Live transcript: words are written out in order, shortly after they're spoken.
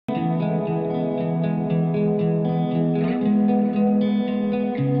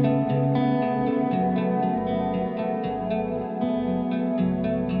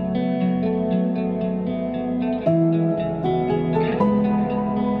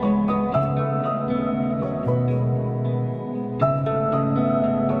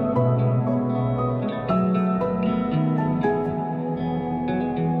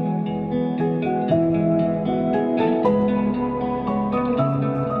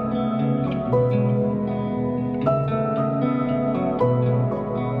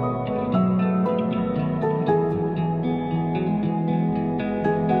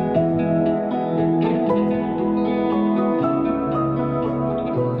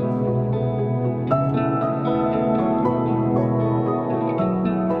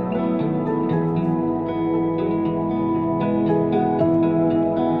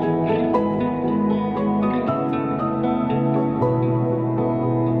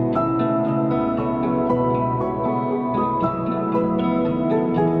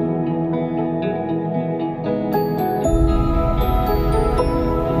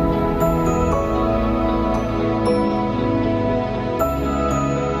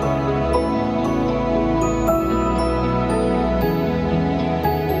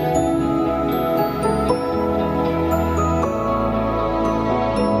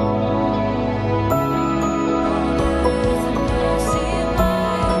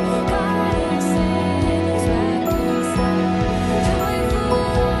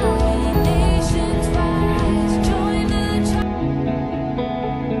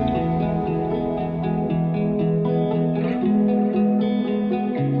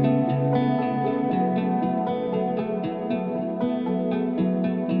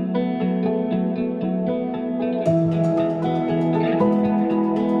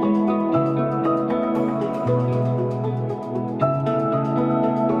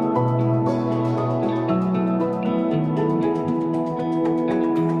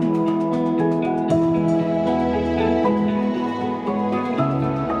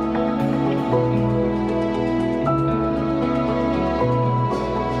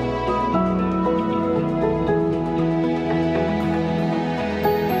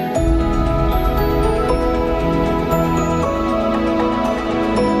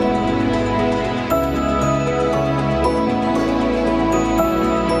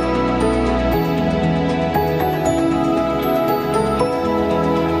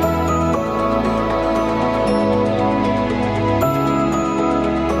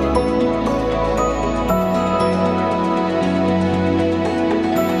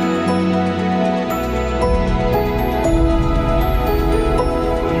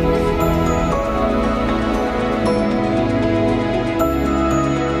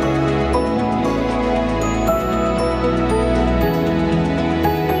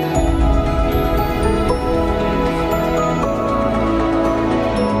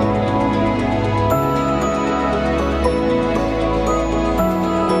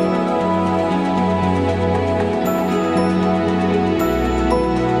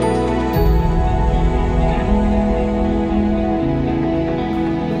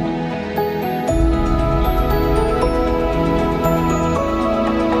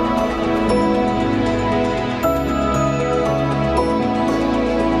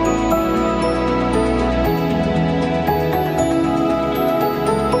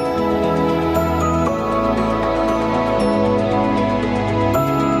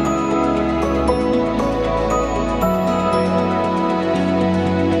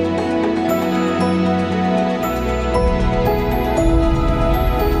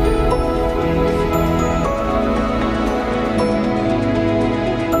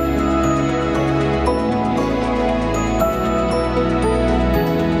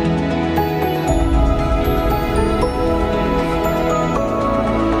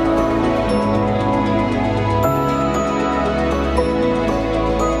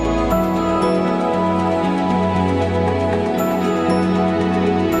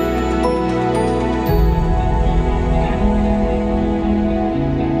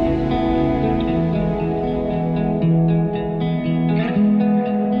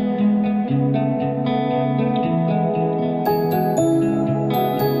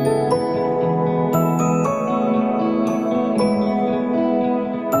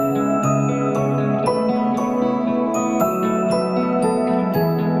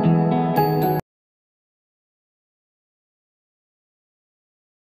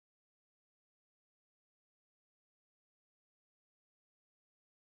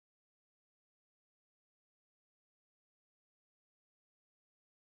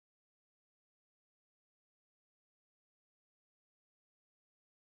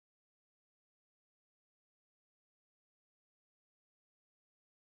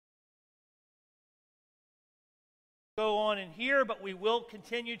go on in here, but we will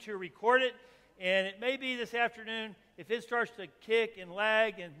continue to record it. And it may be this afternoon, if it starts to kick and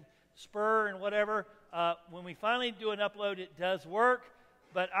lag and spur and whatever, when we finally do an upload, it does work.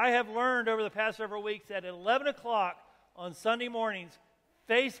 But I have learned over the past several weeks that at 11 o'clock on Sunday mornings,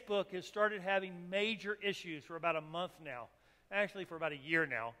 Facebook has started having major issues for about a month now. Actually, for about a year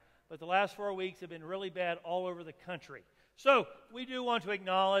now. But the last 4 weeks have been really bad all over the country. So we do want to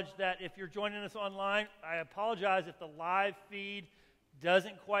acknowledge that if you're joining us online, I apologize if the live feed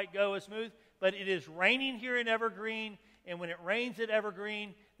doesn't quite go as smooth. But it is raining here in Evergreen, and when it rains at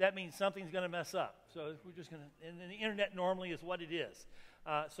Evergreen, that means something's going to mess up. So we're just going to, and the internet normally is what it is.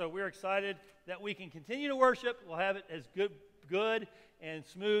 So we're excited that we can continue to worship. We'll have it as good and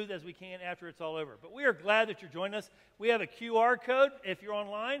smooth as we can after it's all over. But we are glad that you're joining us. We have a QR code if you're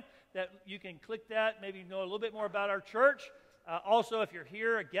online that you can click that, maybe know a little bit more about our church. Also, if you're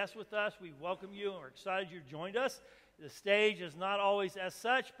here, a guest with us, we welcome you and we're excited you joined us. The stage is not always as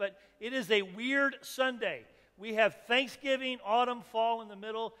such, but it is a weird Sunday. We have Thanksgiving, autumn, fall in the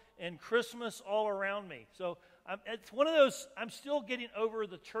middle, and Christmas all around me. So it's one of those, I'm still getting over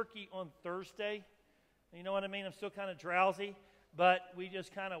the turkey on Thursday. You know what I mean? I'm still kind of drowsy, but we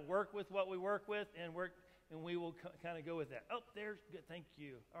just kind of work with what we work with, and we will kind of go with that. Oh, there's good. Thank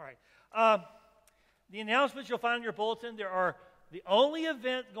you. All right. The announcements you'll find in your bulletin, there are the only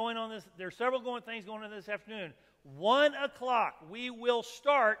event going on this, there are several things going on this afternoon. 1 o'clock, we will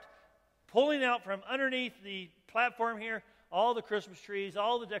start pulling out from underneath the platform here all the Christmas trees,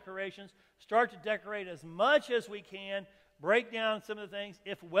 all the decorations, start to decorate as much as we can, break down some of the things.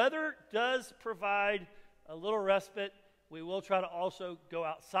 If weather does provide a little respite, we will try to also go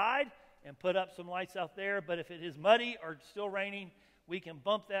outside and put up some lights out there. But if it is muddy or still raining, we can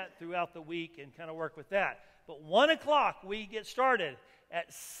bump that throughout the week and kind of work with that. But 1 o'clock, we get started.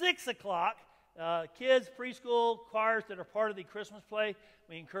 At 6 o'clock, kids, preschool, choirs that are part of the Christmas play,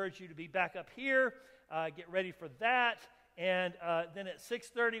 we encourage you to be back up here, get ready for that. And then at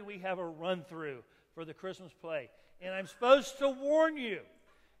 6:30, we have a run-through for the Christmas play. And I'm supposed to warn you,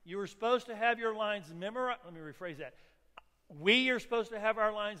 you were supposed to have your lines memorized. Let me rephrase that. We are supposed to have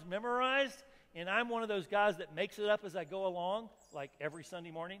our lines memorized, and I'm one of those guys that makes it up as I go along, like every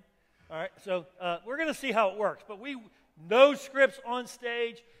Sunday morning. All right, so we're going to see how it works. But no scripts on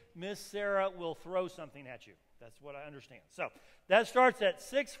stage. Miss Sarah will throw something at you. That's what I understand. So that starts at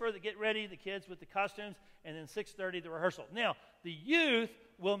 6 for the get ready, the kids with the costumes, and then 6:30 the rehearsal. Now, the youth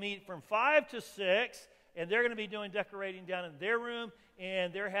will meet from 5 to 6, and they're going to be doing decorating down in their room,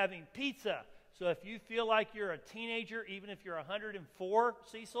 and they're having pizza. So if you feel like you're a teenager, even if you're 104,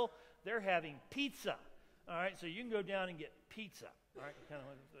 Cecil, they're having pizza. All right, so you can go down and get pizza. All right, kind of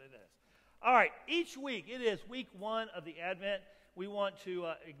what it is. All right, each week, it is week 1 of the Advent. We want to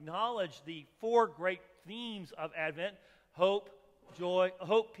acknowledge the 4 great themes of Advent: hope,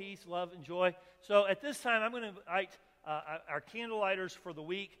 peace, love, and joy. So at this time, I'm going to invite our candle lighters for the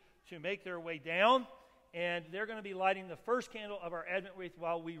week to make their way down, and they're going to be lighting the first candle of our Advent wreath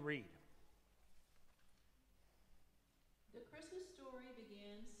while we read. The Christmas story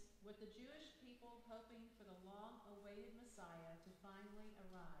begins with the Jewish people hoping for the long-awaited Messiah to finally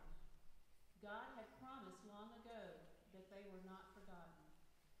arrive. God had promised long ago that they were not forgotten.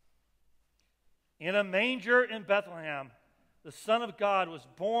 In a manger in Bethlehem, the Son of God was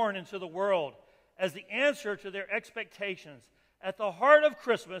born into the world as the answer to their expectations. At the heart of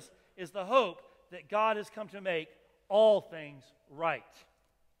Christmas is the hope that God has come to make all things right.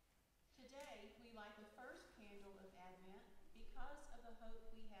 Today, we light the first candle of Advent because of the hope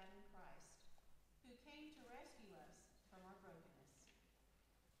we have in Christ, who came to rescue us from our brokenness.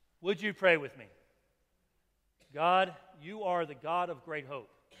 Would you pray with me? God, you are the God of great hope.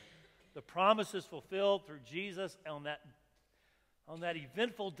 The promise is fulfilled through Jesus on that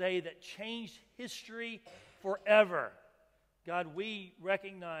eventful day that changed history forever. God, we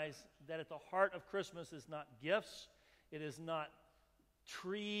recognize that at the heart of Christmas is not gifts, it is not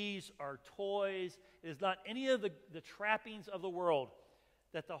trees or toys, it is not any of the trappings of the world,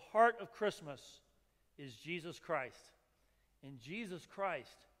 that the heart of Christmas is Jesus Christ. And Jesus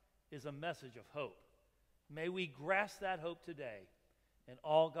Christ is a message of hope. May we grasp that hope today. And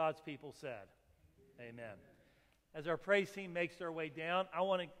all God's people said, amen. As our praise team makes their way down, I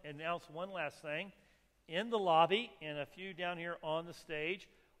want to announce one last thing. In the lobby and a few down here on the stage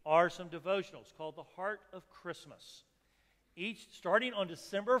are some devotionals called The Heart of Christmas. Each starting on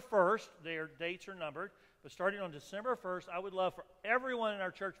December 1st, their dates are numbered, but starting on December 1st, I would love for everyone in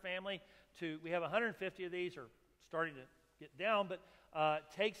our church family we have 150 of these, or starting to get down, but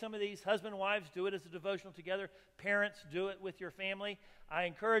take some of these. Husband and wives, do it as a devotional together. Parents, do it with your family. I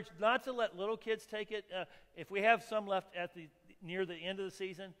encourage not to let little kids take it. If we have some left near the end of the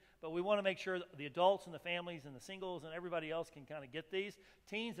season, but we want to make sure that the adults and the families and the singles and everybody else can kind of get these.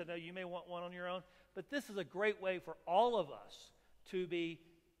 Teens, I know you may want one on your own, but this is a great way for all of us to be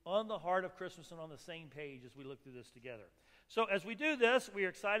on the heart of Christmas and on the same page as we look through this together. So as we do this, we are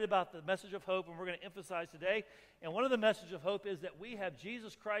excited about the message of hope, and we're going to emphasize today. And one of the messages of hope is that we have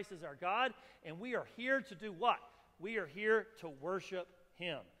Jesus Christ as our God, and we are here to do what? We are here to worship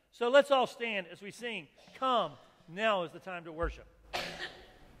Him. So let's all stand as we sing, "Come, now is the time to worship."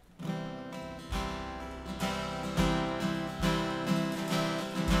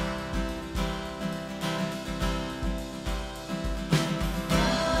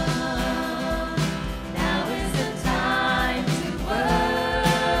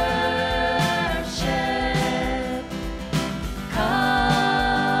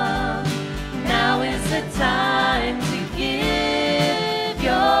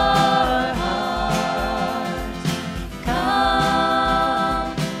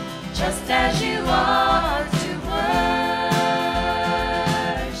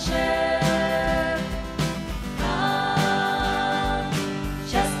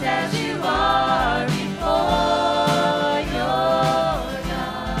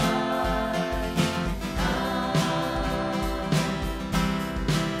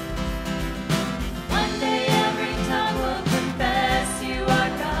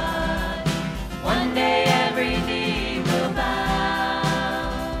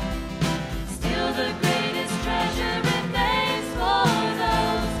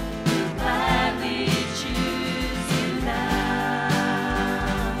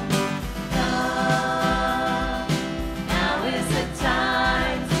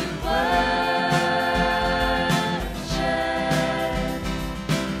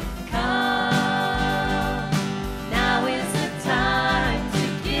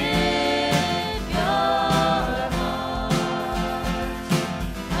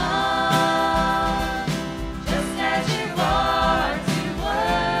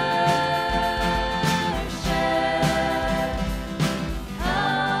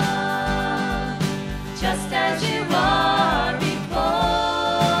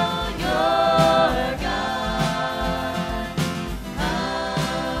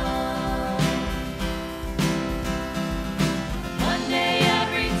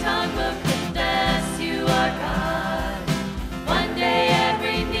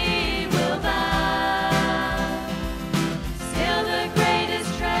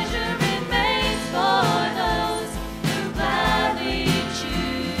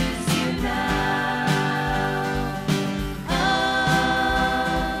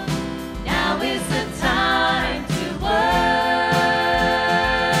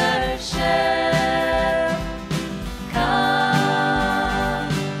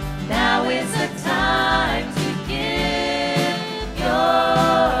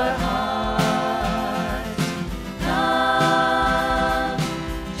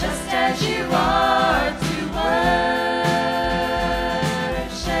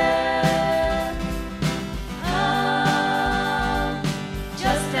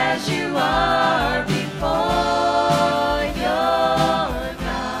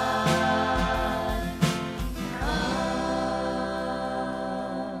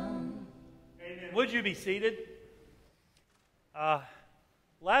 Be seated.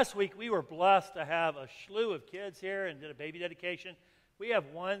 Last week we were blessed to have a slew of kids here and did a baby dedication. We have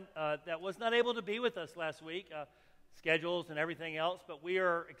one that was not able to be with us last week, schedules and everything else, but we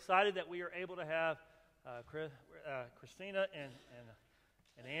are excited that we are able to have Christina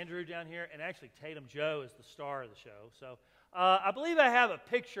and Andrew down here, and actually Tatum Joe is the star of the show. So I believe I have a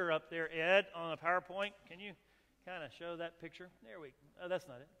picture up there, Ed, on a PowerPoint. Can you kind of show that picture? There we go. Oh, that's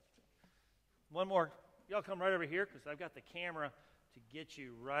not it. One more. Y'all come right over here because I've got the camera to get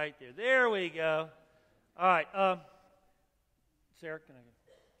you right there. There we go. All right. Sarah, can I get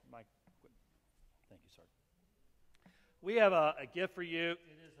the mic? Thank you, sir. We have a gift for you. It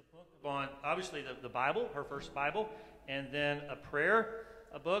is a book on, obviously, the Bible, her first Bible, and then a prayer,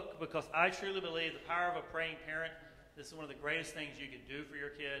 a book, because I truly believe the power of a praying parent, this is one of the greatest things you can do for your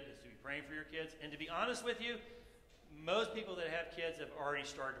kid, is to be praying for your kids. And to be honest with you, most people that have kids have already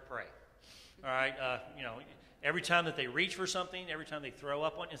started to pray. All right, every time that they reach for something, every time they throw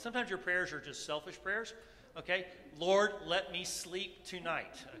up one, and sometimes your prayers are just selfish prayers, okay? Lord, let me sleep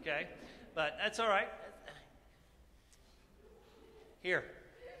tonight, okay? But that's all right. Here.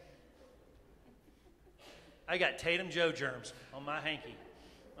 I got Tatum Joe germs on my hanky,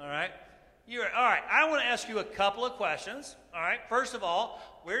 all right? All right, I want to ask you a couple of questions, All right. First of all,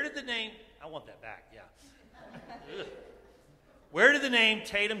 where did the name? I want that back. Yeah. Ugh. Where did the name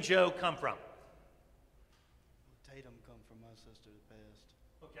Tatum Joe come from? Tatum come from my sister that passed.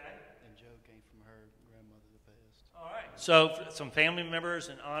 Okay. And Joe came from her grandmother that passed. All right. So some family members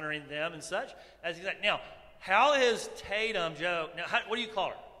and honoring them and such. That's exactly. Now, how is Tatum Joe? Now, what do you call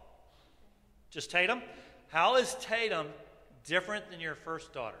her? Just Tatum? How is Tatum different than your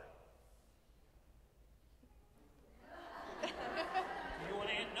first daughter? You want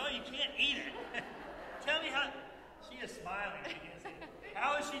to? No, you can't eat it. Tell me how. She is smiling. You can't see it.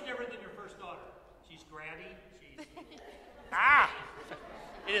 How is she different than your first daughter? She's gratty. She's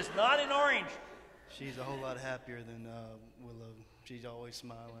It is not an orange. She's a whole lot happier than Willow. She's always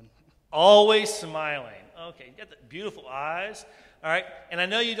smiling. Always smiling. Okay, you got the beautiful eyes. All right, and I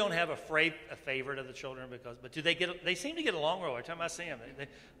know you don't have a favorite of the children but do they get? They seem to get along well every time I see them.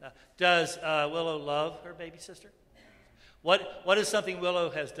 Does Willow love her baby sister? What is something Willow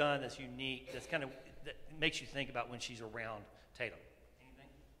has done that's unique? That makes you think about when she's around Tatum? Anything?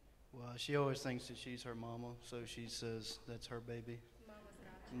 Well, she always thinks that she's her mama, so she says that's her baby.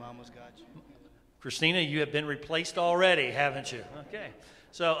 Mama's got you. Christina, you have been replaced already, haven't you? Okay.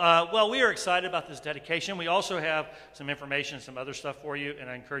 So, we are excited about this dedication. We also have some information and some other stuff for you, and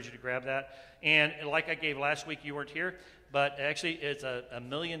I encourage you to grab that. And like I gave last week, you weren't here, but actually it's a $1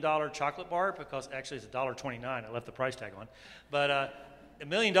 million chocolate bar because actually it's $1.29. I left the price tag on. But $1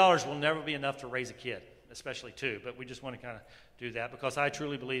 million will never be enough to raise a kid, especially two. But we just want to kind of do that because I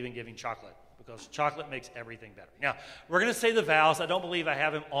truly believe in giving chocolate because chocolate makes everything better. Now, we're going to say the vows. I don't believe I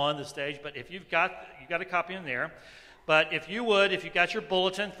have them on the stage, but if you've got a copy in there. But if you got your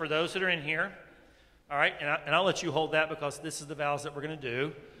bulletin for those that are in here, all right, and I'll let you hold that because this is the vows that we're going to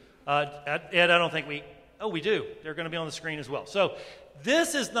do. Ed, I don't think we do. They're going to be on the screen as well. So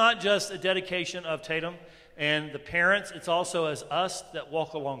this is not just a dedication of Tatum and the parents. It's also as us that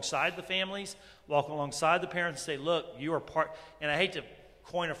walk alongside the families, walk alongside the parents and say, look, you are part, and I hate to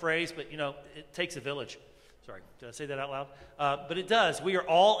coin a phrase, but, it takes a village. Sorry, did I say that out loud? But it does. We are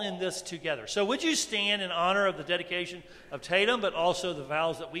all in this together. So would you stand in honor of the dedication of Tatum, but also the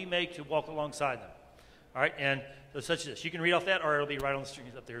vows that we make to walk alongside them? All right, and so such as this. You can read off that, or it'll be right on the screen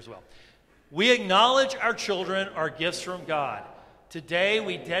up there as well. We acknowledge our children are gifts from God. Today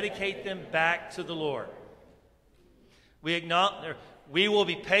we dedicate them back to the Lord. We will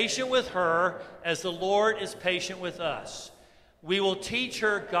be patient with her as the Lord is patient with us. We will teach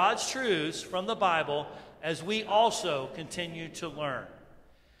her God's truths from the Bible as we also continue to learn.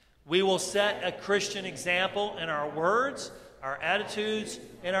 We will set a Christian example in our words, our attitudes,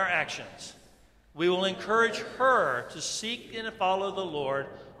 and our actions. We will encourage her to seek and follow the Lord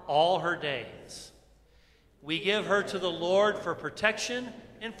all her days. We give her to the Lord for protection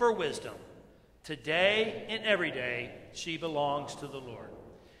and for wisdom. Today and every day, she belongs to the Lord.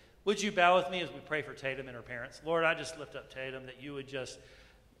 Would you bow with me as we pray for Tatum and her parents? Lord, I just lift up Tatum that you would just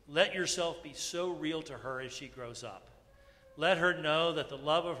let yourself be so real to her as she grows up. Let her know that the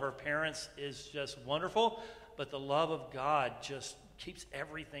love of her parents is just wonderful, but the love of God just keeps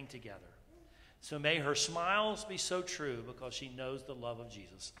everything together. So may her smiles be so true because she knows the love of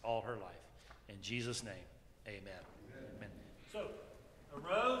Jesus all her life. In Jesus' name, amen. Amen. So, a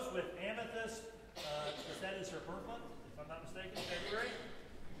rose with amethyst, because that is her birth month, if I'm not mistaken, February.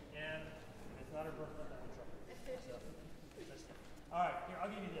 And it's not her birth month, I'm in trouble. All right, here, I'll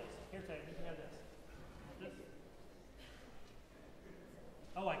give you this. Here, Tatum, you can have this.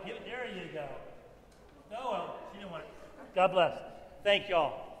 Oh, I give it. There you go. Oh, well, she didn't want it. God bless. Thank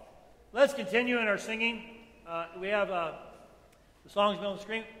y'all. Let's continue in our singing. We have the songs on the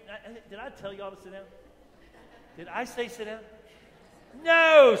screen. Did I tell y'all to sit down? Did I say sit down?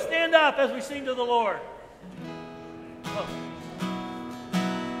 No! Stand up as we sing to the Lord. Oh.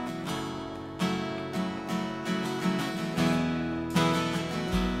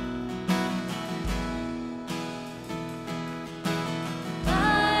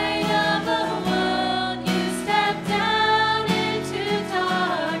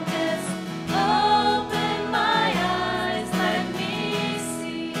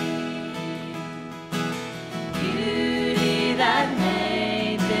 That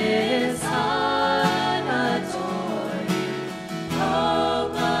made this heart adore you.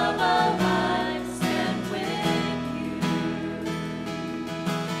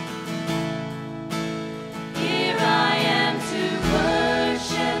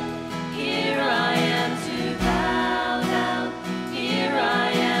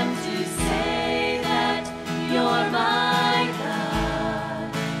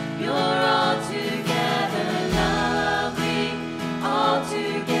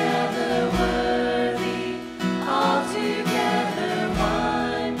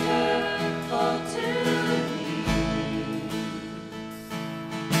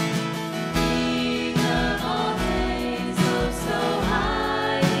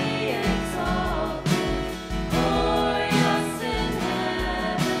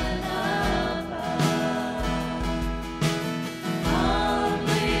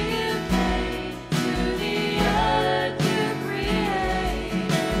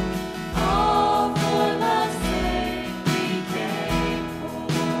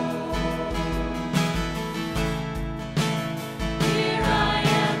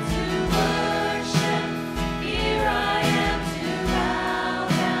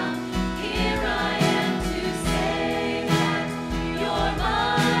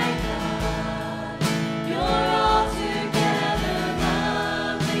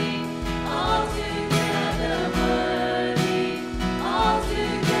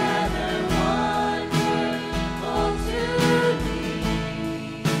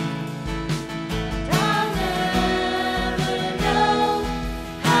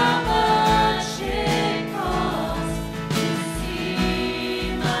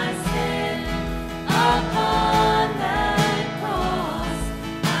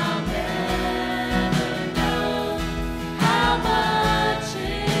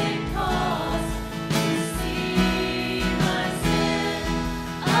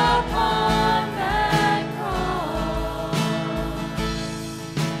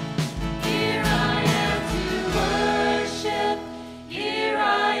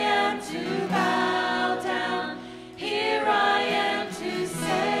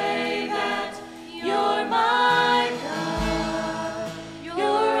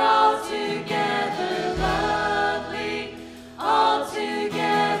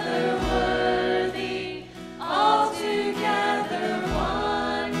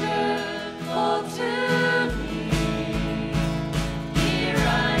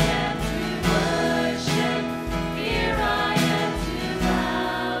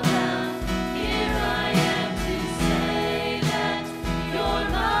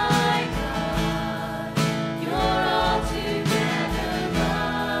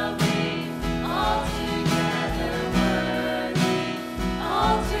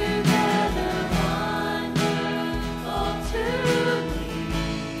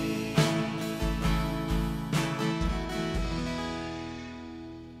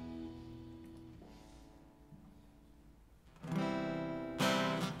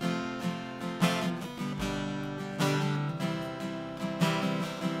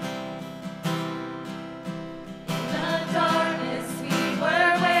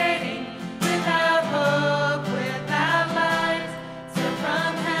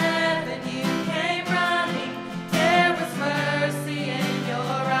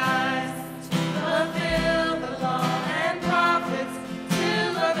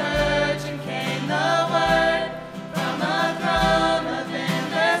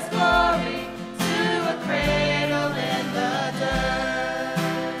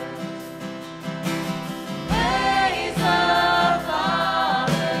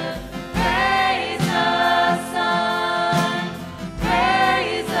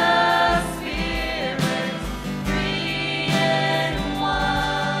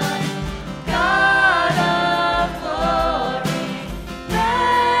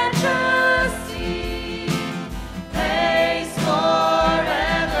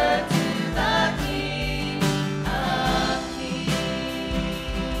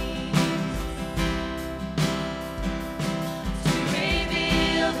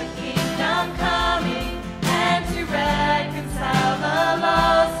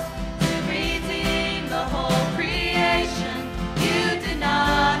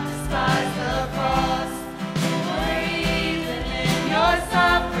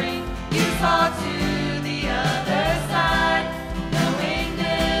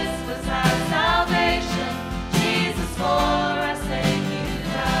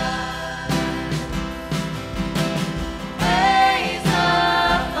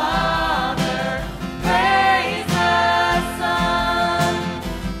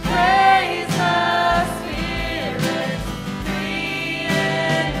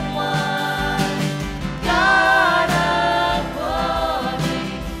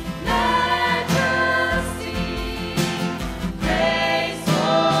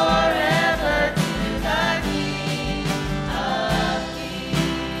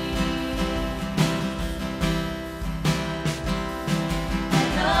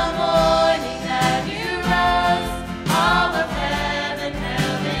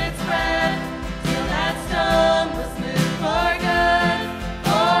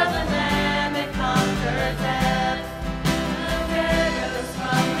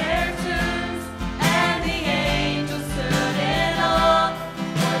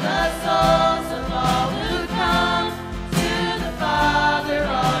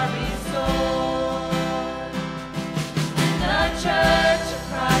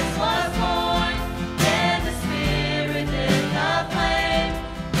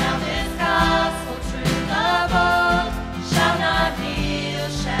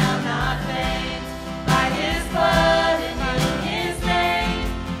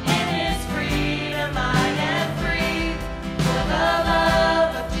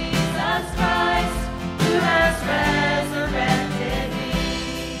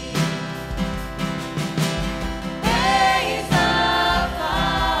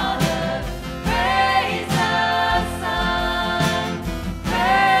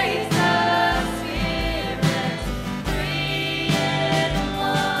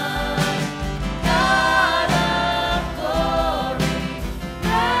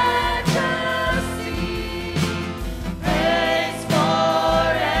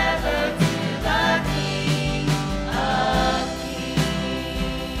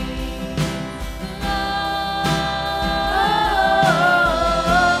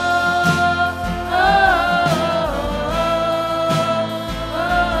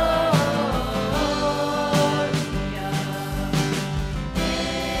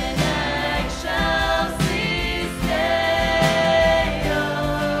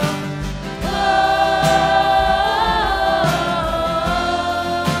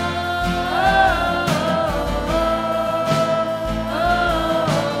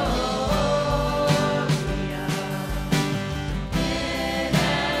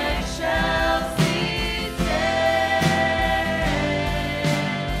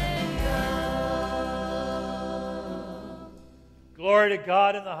 Glory to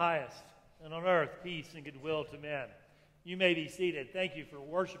God in the highest, and on earth peace and goodwill to men. You may be seated. Thank you for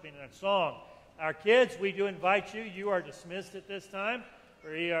worshiping in a song. Our kids, we do invite you. You are dismissed at this time.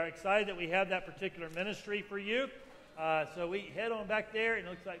 We are excited that we have that particular ministry for you. So we head on back there, and it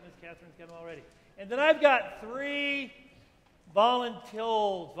looks like Miss Catherine's come already. And then I've got 3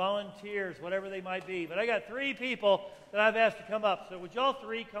 volunteers, whatever they might be. But I got 3 people that I've asked to come up. So would y'all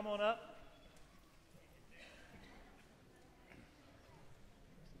 3 come on up?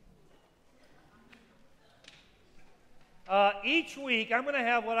 Each week, I'm going to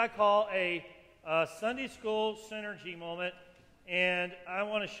have what I call a Sunday school synergy moment, and I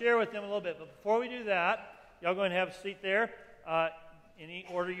want to share with them a little bit. But before we do that, y'all go and have a seat there, any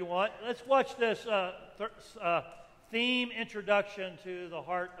order you want. Let's watch this theme introduction to the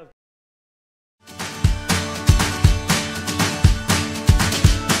heart of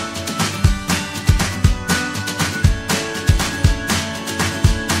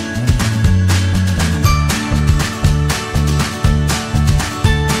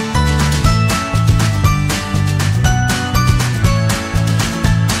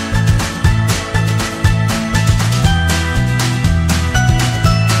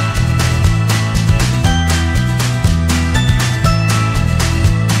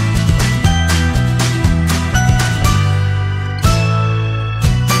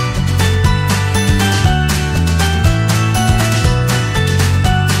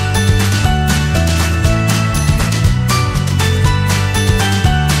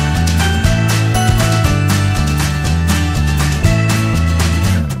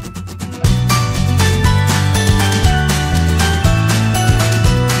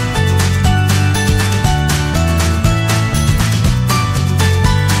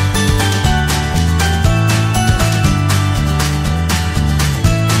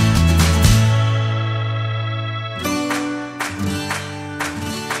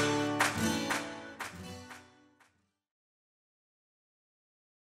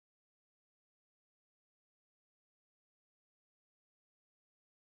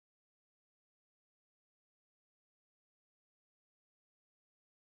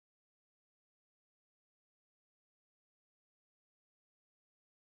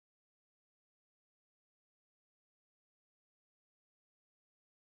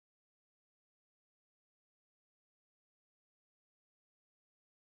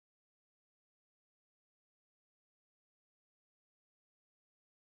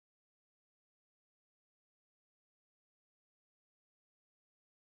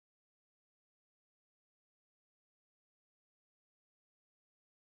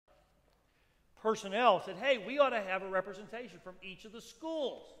personnel said, hey, we ought to have a representation from each of the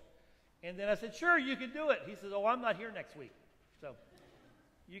schools. And then I said, sure, you can do it. He says, oh, I'm not here next week. So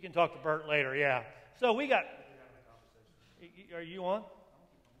you can talk to Bert later, yeah. So we got, are you on?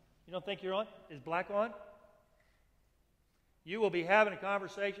 You don't think you're on? Is Black on? You will be having a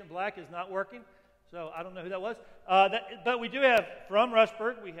conversation. Black is not working, so I don't know who that was. But we do have, from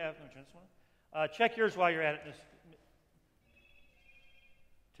Rushburg, we have, let me turn this one. Check yours while you're at it. Just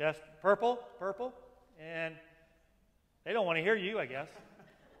test, purple, and they don't want to hear you, I guess.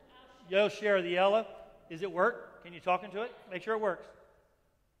 Yo, share the yellow. Does it work? Can you talk into it? Make sure it works.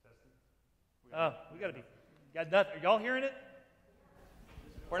 Oh, we got nothing. Are y'all hearing it?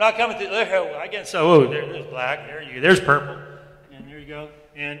 We're not coming through. I guess so. Oh, there's black. There you go. There's purple. And there you go.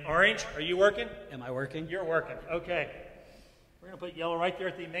 And orange. Are you working? Am I working? You're working. Okay. We're going to put yellow right there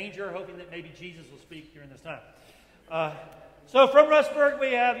at the manger, hoping that maybe Jesus will speak during this time. So from Rushburg,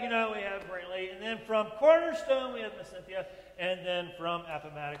 we have Brantley. And then from Cornerstone, we have Miss Cynthia. And then from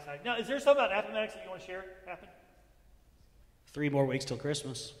Appomattox. Now, is there something about Appomattox that you want to share? 3 more weeks till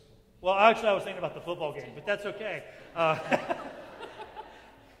Christmas. Well, actually, I was thinking about the football game, but that's okay.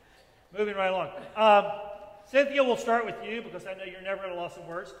 Moving right along. Cynthia, we'll start with you because I know you're never at a loss of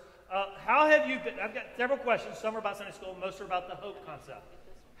words. How have you been? I've got several questions. Some are about Sunday school, most are about the hope concept.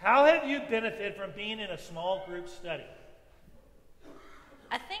 How have you benefited from being in a small group study?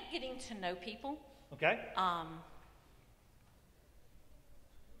 I think getting to know people. Okay. I'm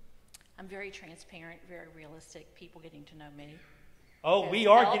very transparent, very realistic. People getting to know me. Oh, we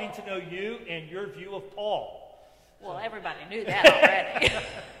are getting to know you and your view of Paul. Well, everybody knew that already.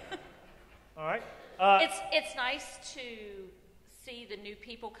 All right. It's nice to see the new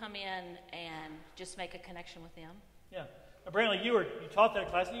people come in and just make a connection with them. Yeah. Now, Brantley, you taught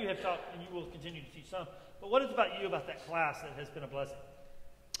that class, and you have taught, and you will continue to teach some. But what is about you about that class that has been a blessing?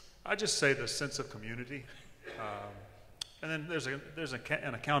 I just say the sense of community, and then there's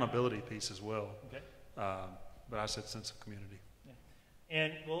an accountability piece as well. Okay. But I said sense of community.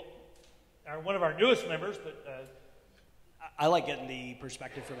 And well, one of our newest members, but I like getting the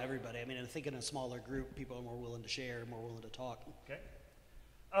perspective from everybody. I mean, I think in a smaller group, people are more willing to share, more willing to talk. Okay.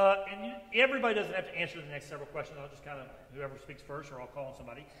 Everybody doesn't have to answer the next several questions. I'll just kind of, whoever speaks first, or I'll call on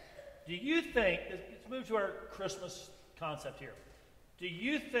somebody. Do you think, let's move to our Christmas concept here. Do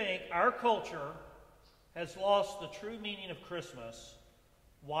you think our culture has lost the true meaning of Christmas?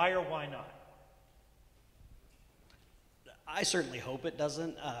 Why or why not? I certainly hope it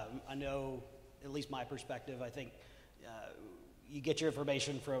doesn't. I know, at least my perspective, I think you get your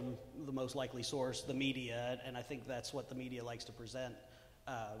information from the most likely source, the media, and I think that's what the media likes to present.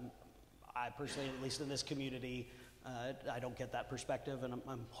 I personally, at least in this community, I don't get that perspective, and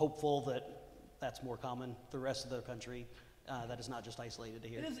I'm hopeful that that's more common the rest of the country, that is not just isolated to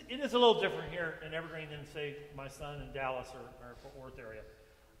here. It is a little different here in Evergreen than, say, my son in Dallas or Fort Worth area.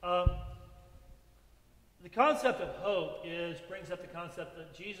 The concept of hope brings up the concept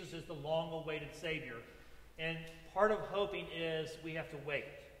that Jesus is the long-awaited Savior. And part of hoping is we have to wait.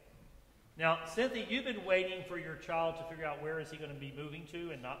 Now, Cynthia, you've been waiting for your child to figure out where is he going to be moving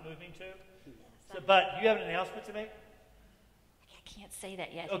to and not moving to. Yes, but you have an announcement to make? I can't say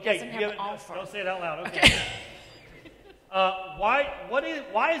that yet. Okay, he doesn't have an offer. Don't say it out loud. Okay.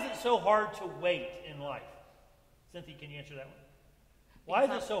 Why is it so hard to wait in life? Cynthia, can you answer that one? Why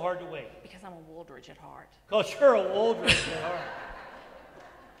is it so hard to wait? Because I'm a Wooldridge at heart. Because you're a Wooldridge at heart.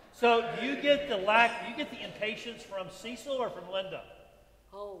 So you get the impatience from Cecil or from Linda?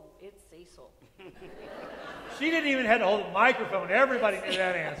 Oh, it's Cecil. She didn't even have to hold the microphone. Everybody knew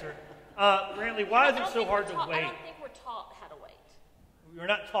that answer. Brantley, why is it so hard to wait? I don't think we're taught how to wait. You're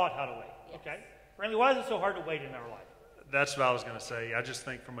not taught how to wait. Yes. Okay. Brantley, why is it so hard to wait in our life? That's what I was going to say. I just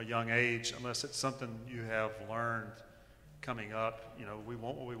think from a young age, unless it's something you have learned coming up, we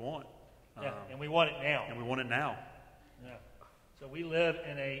want what we want. Yeah, and we want it now. And we want it now. Yeah. So we live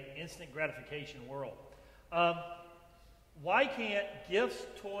in an instant gratification world. Why can't gifts,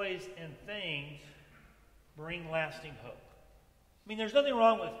 toys, and things bring lasting hope? I mean, there's nothing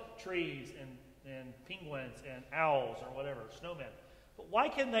wrong with trees and penguins and owls or whatever, snowmen. But why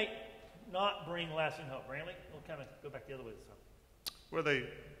can they not bring lasting hope? Brantley, we'll kind of go back the other way this time. Well,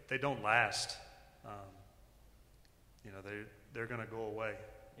 they don't last. They're going to go away.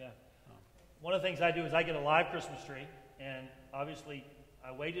 Yeah. One of the things I do is I get a live Christmas tree, and obviously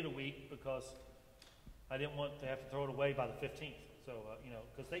I waited a week because I didn't want to have to throw it away by the 15th. So,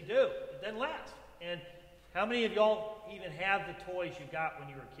 because they do. It doesn't last. And how many of y'all even have the toys you got when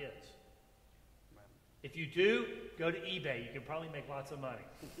you were kids? If you do, go to eBay. You can probably make lots of money.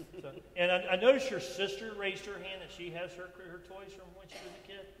 So, and I noticed your sister raised her hand that she has her toys from when she was a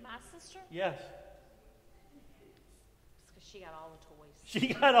kid. My sister? Yes. It's because she got all the toys.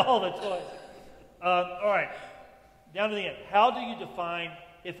 She got all the toys. All right. Down to the end. How do you define,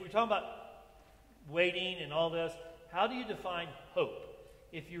 if we're talking about waiting and all this, how do you define hope?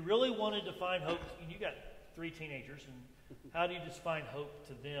 If you really want to define hope, and you got 3 teenagers, and how do you define hope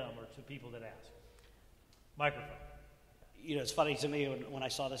to them or to people that ask? Microphone. You know, it's funny to me when I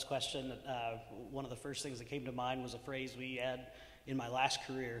saw this question, one of the first things that came to mind was a phrase we had in my last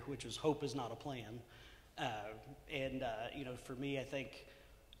career, which was hope is not a plan. You know, for me, I think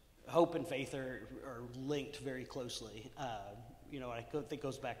hope and faith are linked very closely. You know, I think it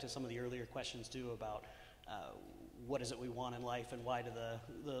goes back to some of the earlier questions too about what is it we want in life, and why do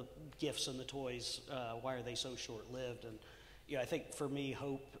the gifts and the toys, why are they so short-lived? And you know, I think for me,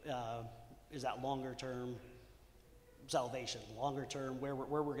 hope is that longer-term salvation, longer-term where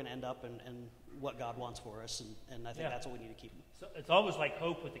we're going to end up, and what God wants for us, and I think that's what we need to keep. So it's almost like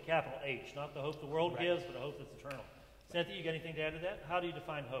hope with the capital H, not the hope the world Right. gives, but a hope that's eternal. Cynthia, you got anything to add to that? How do you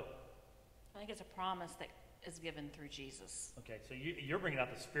define hope? I think it's a promise that is given through Jesus. Okay, so you're bringing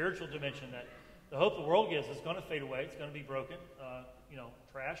out the spiritual dimension that the hope the world gives is going to fade away. It's going to be broken, you know,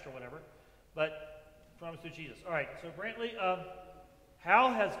 trashed or whatever. But promise through Jesus. All right, so Brantley,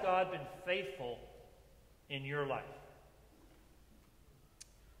 how has God been faithful in your life?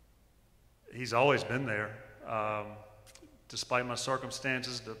 He's always been there, despite my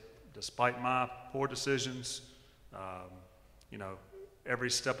circumstances, despite my poor decisions. You know, every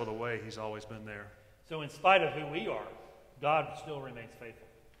step of the way, he's always been there. So in spite of who we are, God still remains faithful.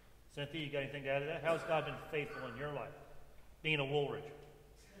 Cynthia, you got anything to add to that? How has God been faithful in your life, being a Woolridge?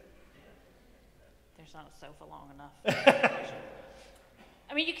 There's not a sofa long enough.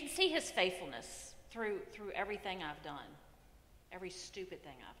 I mean, you can see his faithfulness through everything I've done, every stupid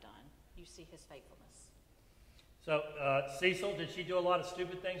thing I've done. You see his faithfulness. So, Cecil, did she do a lot of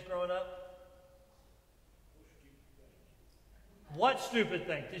stupid things growing up? What stupid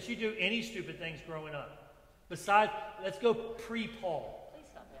thing? Did she do any stupid things growing up? Besides, let's go pre-Paul. Please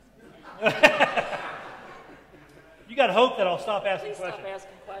stop asking. You got to hope that I'll stop asking Please questions. stop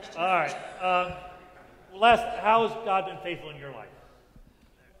asking questions. All right. Well, how has God been faithful in your life?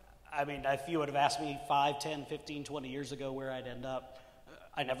 I mean, if you would have asked me 5, 10, 15, 20 years ago where I'd end up,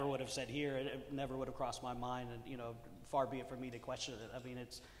 I never would have said here. It never would have crossed my mind, and you know, far be it from me to question it. I mean,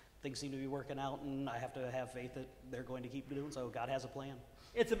 things seem to be working out, and I have to have faith that they're going to keep doing so. God has a plan.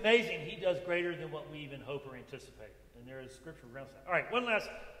 It's amazing. He does greater than what we even hope or anticipate, and there is scripture around that. All right,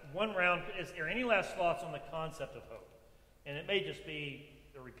 one round. Is there any last thoughts on the concept of hope? And it may just be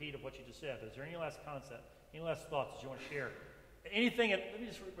a repeat of what you just said, but is there any last concept, any last thoughts that you want to share? Anything? Let me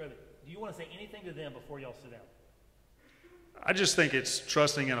just read it. Do you want to say anything to them before y'all sit down? I just think it's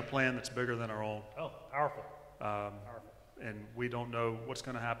trusting in a plan that's bigger than our own. Oh, powerful. Powerful. And we don't know what's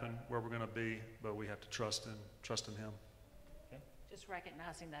going to happen, where we're going to be, but we have to trust in him. Okay. Just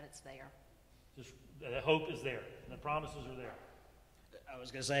recognizing that it's there. Just the hope is there, and the promises are there. I was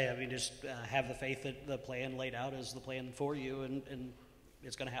going to say, I mean, just have the faith that the plan laid out is the plan for you, and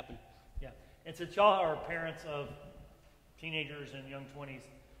it's going to happen. Yeah. And since y'all are parents of teenagers and young 20s,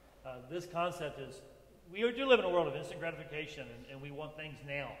 this concept is we do live in a world of instant gratification, and we want things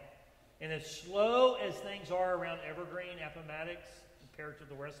now. And as slow as things are around Evergreen, Appomattox, compared to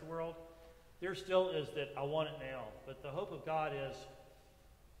the rest of the world, there still is that I want it now. But the hope of God is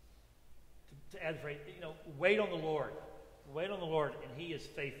to add the phrase, you know, wait on the Lord. Wait on the Lord, and he is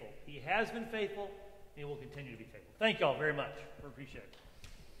faithful. He has been faithful, and he will continue to be faithful. Thank y'all very much. We appreciate it.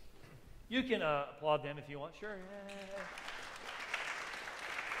 You can applaud them if you want. Sure.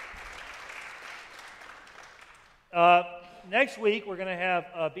 Next week, we're going to have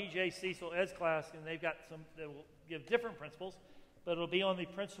BJ Cecil Ed's class, and they've got some that will give different principles, but it'll be on the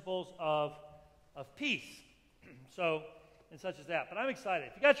principles of peace. So, and such as that. But I'm excited.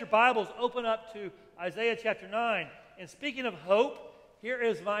 If you got your Bibles, open up to Isaiah chapter 9. And speaking of hope, here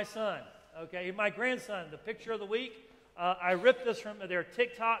is my son, okay, my grandson, the picture of the week. I ripped this from their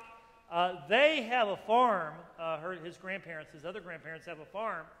TikTok. They have a farm. His other grandparents have a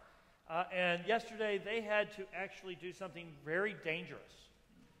farm. And yesterday they had to actually do something very dangerous.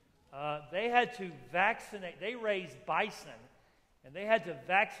 They had to vaccinate. They raised bison, and they had to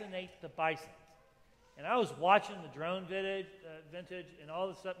vaccinate the bison. And I was watching the drone vintage and all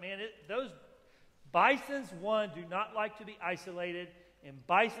this stuff. Man, those bisons, do not like to be isolated, and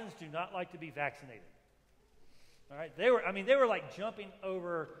bisons do not like to be vaccinated. All right, they were like jumping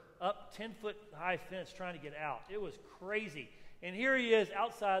over up 10-foot high fence trying to get out. It was crazy. And here he is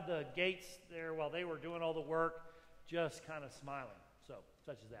outside the gates there while they were doing all the work, just kind of smiling. So,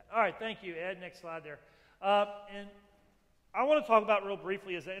 such as that. All right, thank you, Ed. Next slide there. And I want to talk about real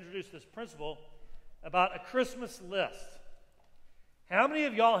briefly as I introduce this principle about a Christmas list. How many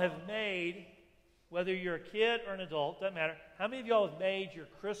of y'all have made, whether you're a kid or an adult, doesn't matter, how many of y'all have made your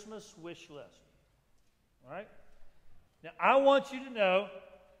Christmas wish list? All right? Now, I want you to know,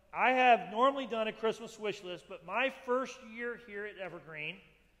 I have normally done a Christmas wish list, but my first year here at Evergreen,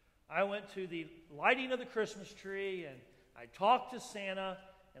 I went to the lighting of the Christmas tree, and I talked to Santa,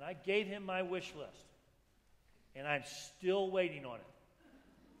 and I gave him my wish list. And I'm still waiting on it.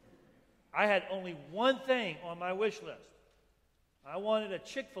 I had only one thing on my wish list. I wanted a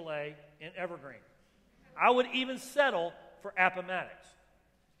Chick-fil-A in Evergreen. I would even settle for Appomattox.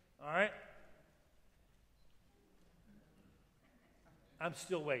 All right? I'm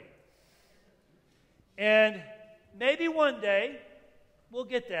still waiting. And maybe one day we'll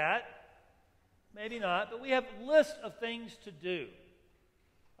get that. Maybe not. But we have a list of things to do.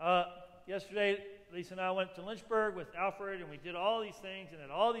 Yesterday, Lisa and I went to Lynchburg with Alfred, and we did all these things and had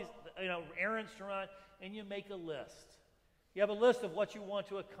all these errands to run, and you make a list. You have a list of what you want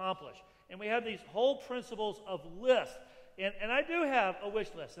to accomplish. And we have these whole principles of list. And I do have a wish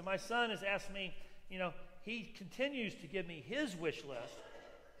list. And my son has asked me, he continues to give me his wish list.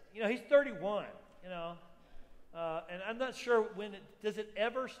 He's 31, and I'm not sure does it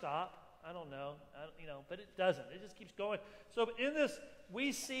ever stop? I don't know, but it doesn't. It just keeps going. So in this,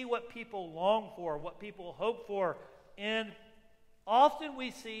 we see what people long for, what people hope for, and often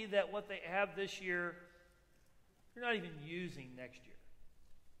we see that what they have this year, they're not even using next year.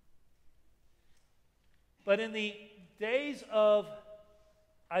 But in the days of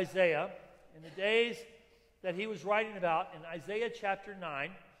Isaiah, in the days that he was writing about in Isaiah chapter 9,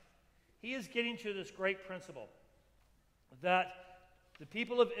 he is getting to this great principle that the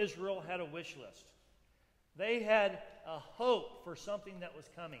people of Israel had a wish list. They had a hope for something that was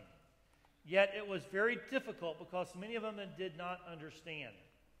coming. Yet it was very difficult because many of them did not understand.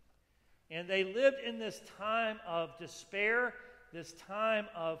 And they lived in this time of despair, this time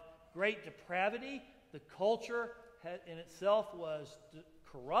of great depravity. The culture in itself was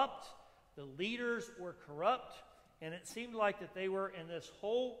corrupt. The leaders were corrupt. And it seemed like that they were in this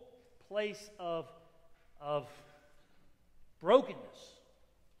whole place of brokenness.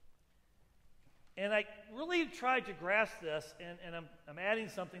 And I really tried to grasp this, and I'm adding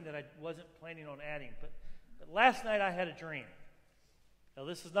something that I wasn't planning on adding. But last night I had a dream. Now,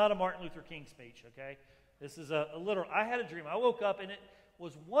 this is not a Martin Luther King speech, okay? This is a literal. I had a dream. I woke up, and it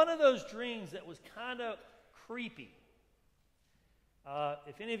was one of those dreams that was kind of creepy.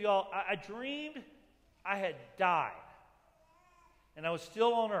 If any of y'all, I dreamed I had died, and I was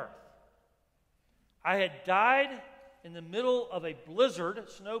still on earth. I had died in the middle of a blizzard,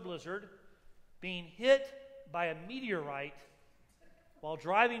 snow blizzard, being hit by a meteorite while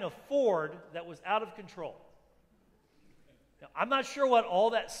driving a Ford that was out of control. Now, I'm not sure what all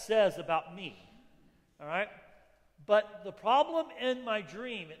that says about me, all right? But the problem in my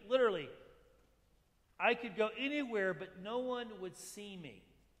dream, it literally, I could go anywhere, but no one would see me.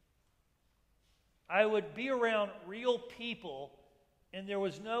 I would be around real people, and there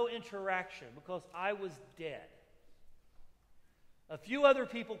was no interaction because I was dead. A few other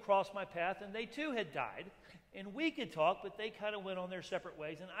people crossed my path, and they too had died. And we could talk, but they kind of went on their separate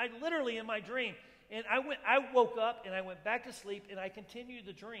ways. And I literally, in my dream, and I woke up, and I went back to sleep, and I continued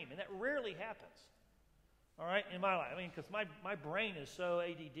the dream. And that rarely happens, all right, in my life. I mean, because my brain is so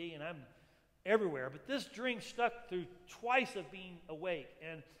ADD, and I'm everywhere. But this dream stuck through twice of being awake.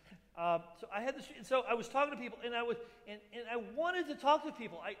 And so I had this, and so I was talking to people, and I wanted to talk to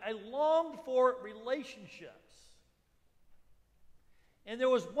people. I longed for relationships. And there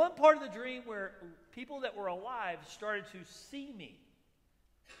was one part of the dream where people that were alive started to see me.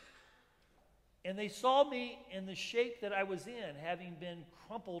 And they saw me in the shape that I was in, having been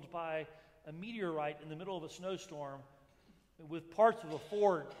crumpled by a meteorite in the middle of a snowstorm with parts of a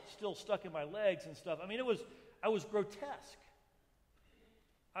Ford still stuck in my legs and stuff. I mean, I was grotesque.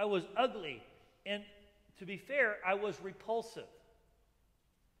 I was ugly. And to be fair, I was repulsive.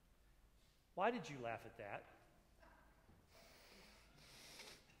 Why did you laugh at that?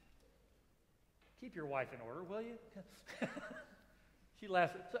 Keep your wife in order, will you? She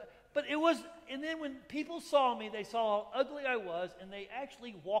laughed. But it was, and then when people saw me, they saw how ugly I was, and they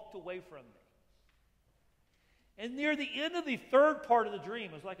actually walked away from me. And near the end of the third part of the dream,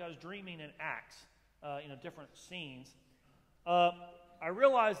 it was like I was dreaming in acts, different scenes. I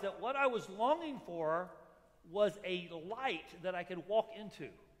realized that what I was longing for was a light that I could walk into.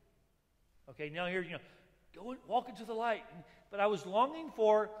 Okay, now here, go and walk into the light. But I was longing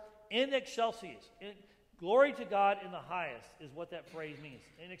for in excelsis. Glory to God in the highest is what that phrase means.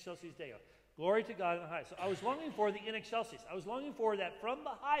 In excelsis Deo. Glory to God in the highest. So I was longing for the in excelsis. I was longing for that from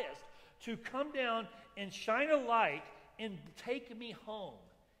the highest to come down and shine a light and take me home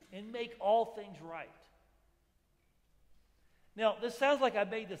and make all things right. Now, this sounds like I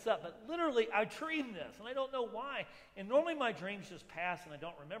made this up, but literally I dreamed this, and I don't know why. And normally my dreams just pass and I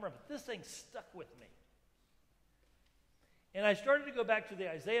don't remember, but this thing stuck with me. And I started to go back to the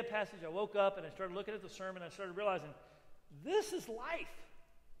Isaiah passage. I woke up and I started looking at the sermon. I started realizing, this is life.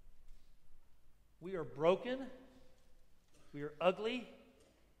 We are broken. We are ugly.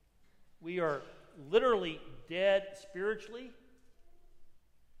 We are literally dead spiritually.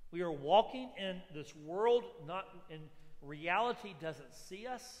 We are walking in this world, not in reality doesn't see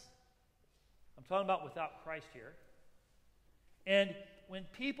us. I'm talking about without Christ here. And when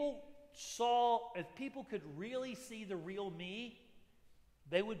people if people could really see the real me,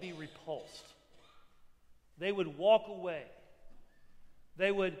 they would be repulsed. They would walk away.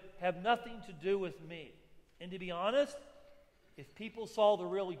 They would have nothing to do with me. And to be honest, if people saw the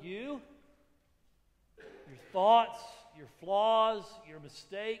real you, your thoughts, your flaws, your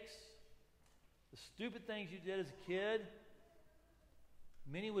mistakes, the stupid things you did as a kid,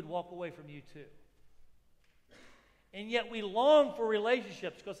 many would walk away from you too. And yet we long for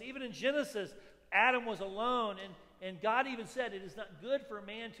relationships, because even in Genesis, Adam was alone, and God even said it is not good for a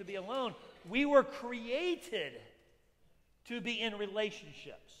man to be alone. We were created to be in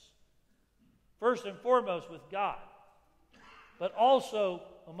relationships. First and foremost with God, but also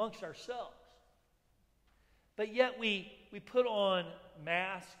amongst ourselves. But yet we put on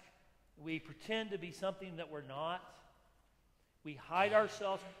masks. We pretend to be something that we're not. We hide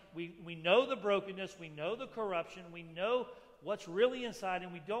ourselves. We know the brokenness. We know the corruption. We know what's really inside,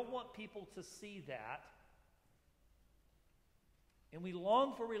 and we don't want people to see that. And we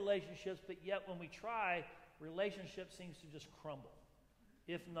long for relationships, but yet when we try, relationship seems to just crumble,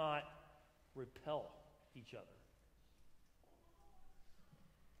 if not repel each other.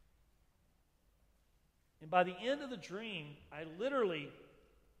 And by the end of the dream, I literally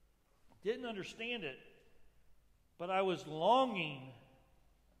didn't understand it, but I was longing,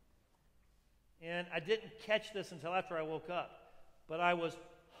 and I didn't catch this until after I woke up, but I was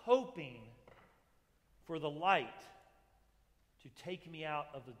hoping for the light to take me out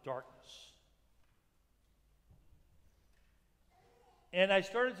of the darkness. And I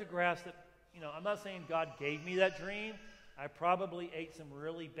started to grasp that, I'm not saying God gave me that dream. I probably ate some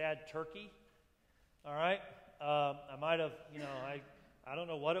really bad turkey. All right? I might have, I don't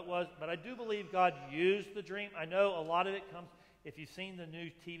know what it was, but I do believe God used the dream. I know a lot of it comes, if you've seen the new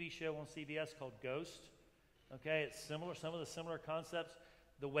TV show on CBS called Ghost, okay, it's similar, some of the similar concepts.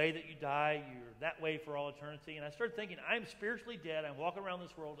 The way that you die, you're that way for all eternity. And I started thinking, I'm spiritually dead. I'm walking around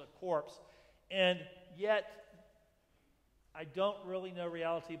this world a corpse, and yet I don't really know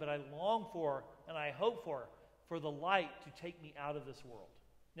reality, but I long for and I hope for the light to take me out of this world.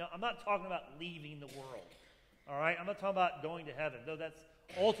 Now, I'm not talking about leaving the world. All right? I'm not talking about going to heaven, though that's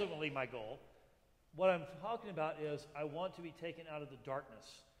ultimately my goal. What I'm talking about is I want to be taken out of the darkness.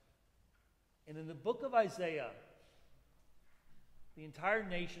 And in the book of Isaiah, the entire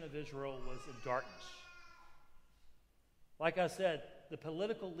nation of Israel was in darkness. Like I said, the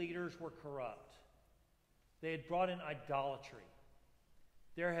political leaders were corrupt. They had brought in idolatry.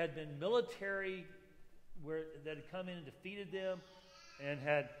 There had been military that had come in and defeated them and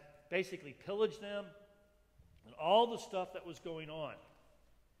had basically pillaged them, and all the stuff that was going on.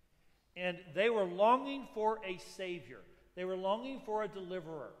 And they were longing for a Savior. They were longing for a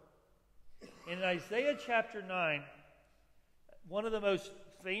deliverer. And in Isaiah chapter 9, one of the most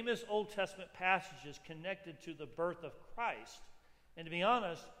famous Old Testament passages connected to the birth of Christ, and to be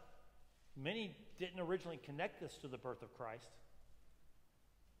honest, many didn't originally connect this to the birth of Christ.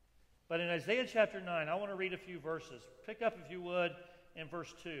 But in Isaiah chapter 9, I want to read a few verses. Pick up, if you would, in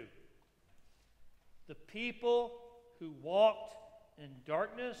verse 2. The people who walked in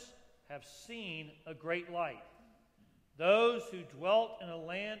darkness have seen a great light. Those who dwelt in a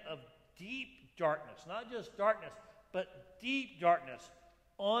land of deep darkness, not just darkness, but deep darkness,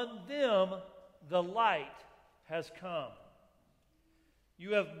 on them the light has come.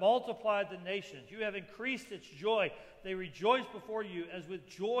 You have multiplied the nations. You have increased its joy. They rejoice before you as with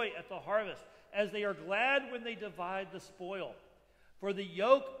joy at the harvest, as they are glad when they divide the spoil. For the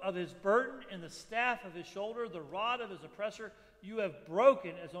yoke of his burden and the staff of his shoulder, the rod of his oppressor, you have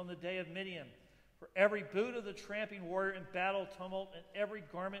broken as on the day of Midian. For every boot of the tramping warrior in battle tumult and every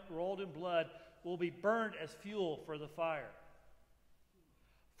garment rolled in blood will be burned as fuel for the fire.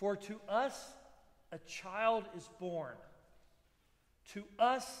 For to us a child is born. To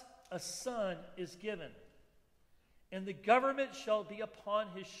us a son is given, and the government shall be upon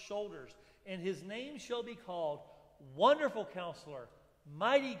his shoulders, and his name shall be called Wonderful Counselor,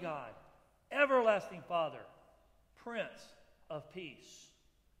 Mighty God, Everlasting Father, Prince of Peace.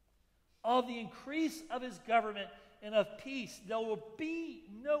 Of the increase of his government and of peace there will be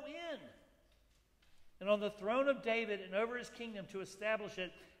no end. And on the throne of David and over his kingdom, to establish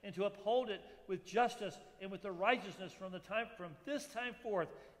it and to uphold it with justice and with the righteousness from this time forth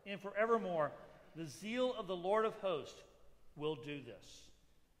and forevermore. The zeal of the Lord of hosts will do this.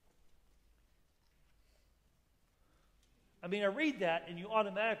 I mean, I read that and you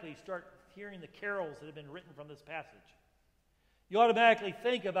automatically start hearing the carols that have been written from this passage. You automatically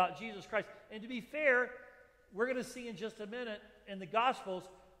think about Jesus Christ. And to be fair, we're going to see in just a minute in the Gospels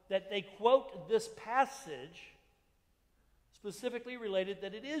that they quote this passage specifically related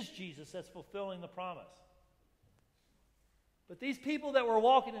that it is Jesus that's fulfilling the promise. But these people that were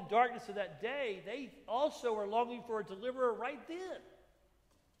walking in darkness of that day, they also were longing for a deliverer right then.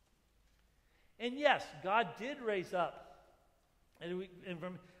 And yes, God did raise up. And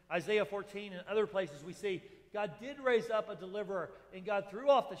from Isaiah 14 and other places we see God did raise up a deliverer, and God threw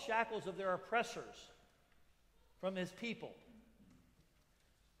off the shackles of their oppressors from his people.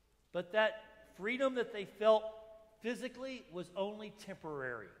 But that freedom that they felt physically was only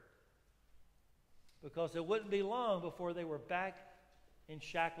temporary, because it wouldn't be long before they were back in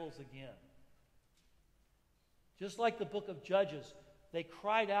shackles again. Just like the book of Judges, they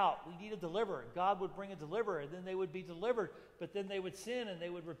cried out, we need a deliverer. God would bring a deliverer, and then they would be delivered, but then they would sin, and they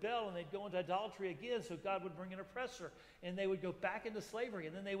would rebel, and they'd go into idolatry again, so God would bring an oppressor, and they would go back into slavery,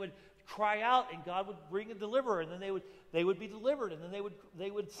 and then they would cry out, and God would bring a deliverer, and then they would be delivered, and then they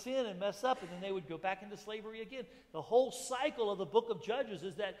would sin and mess up, and then they would go back into slavery again. The whole cycle of the book of Judges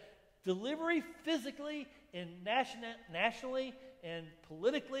is that delivery physically and nationally and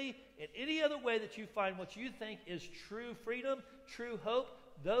politically, in any other way that you find what you think is true freedom, true hope,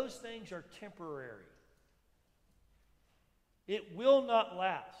 those things are temporary. It will not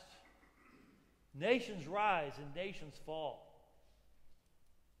last. Nations rise and nations fall.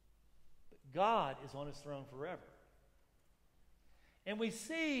 But God is on his throne forever. And we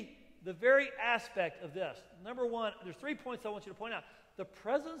see the very aspect of this. Number one, there's 3 points I want you to point out. The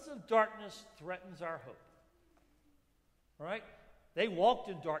presence of darkness threatens our hope. All right? They walked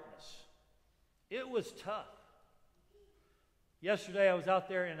in darkness. It was tough. Yesterday I was out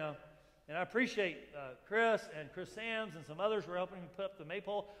there, and I appreciate Chris and Chris Sams and some others were helping me put up the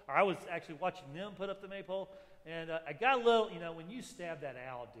maypole. Or I was actually watching them put up the maypole. And I got a little, when you stab that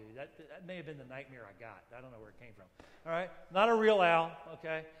owl, dude, that may have been the nightmare I got. I don't know where it came from. All right? Not a real owl,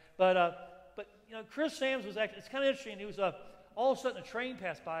 okay? But Chris Sams was actually, it's kind of interesting. He was, all of a sudden a train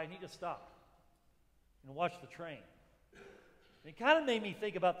passed by, and he just stopped and watched the train. And it kind of made me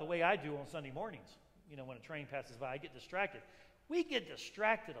think about the way I do on Sunday mornings. When a train passes by, I get distracted. We get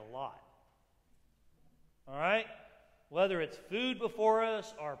distracted a lot. All right? Whether it's food before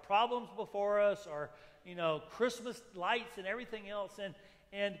us, or problems before us, or, Christmas lights and everything else.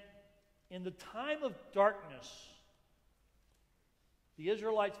 And in the time of darkness, the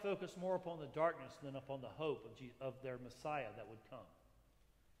Israelites focused more upon the darkness than upon the hope of their Messiah that would come.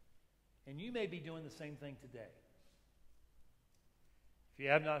 And you may be doing the same thing today. If you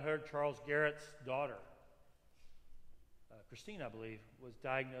have not heard, Charles Garrett's daughter, Christine, I believe, was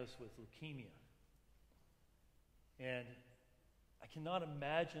diagnosed with leukemia. And I cannot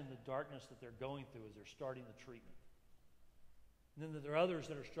imagine the darkness that they're going through as they're starting the treatment. And then there are others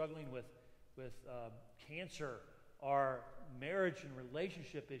that are struggling with cancer or marriage and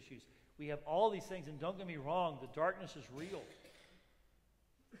relationship issues. We have all these things, and don't get me wrong, the darkness is real.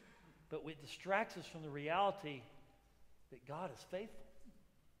 But it distracts us from the reality that God is faithful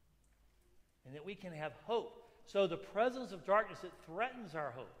and that we can have hope. So the presence of darkness, it threatens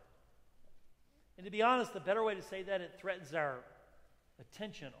our hope. And to be honest, the better way to say that, it threatens our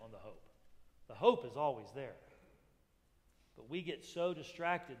attention on the hope. The hope is always there. But we get so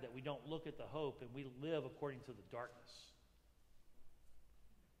distracted that we don't look at the hope, and we live according to the darkness.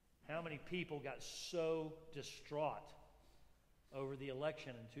 How many people got so distraught over the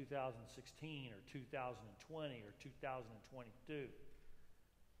election in 2016 or 2020 or 2022?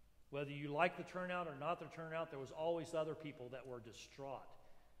 Whether you like the turnout or not the turnout, there was always other people that were distraught.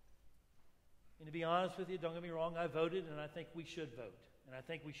 And to be honest with you, don't get me wrong, I voted, and I think we should vote. And I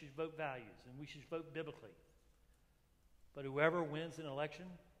think we should vote values, and we should vote biblically. But whoever wins an election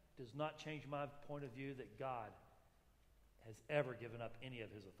does not change my point of view that God has ever given up any of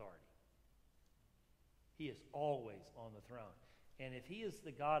his authority. He is always on the throne. And if he is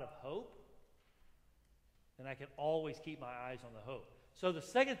the God of hope, then I can always keep my eyes on the hope. So the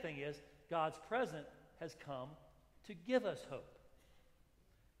second thing is God's presence has come to give us hope.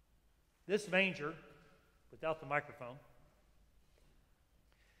 This manger, without the microphone,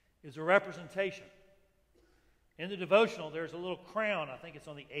 is a representation. In the devotional, there's a little crown. I think it's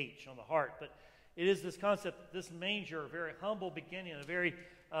on the H, on the heart. But it is this concept that this manger, a very humble beginning, a very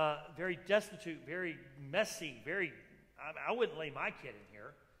destitute, very messy, I wouldn't lay my kid in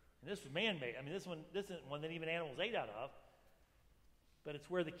here. And this was man-made. I mean, this isn't one that even animals ate out of. But it's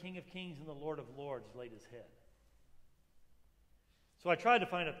where the King of Kings and the Lord of Lords laid his head. So I tried to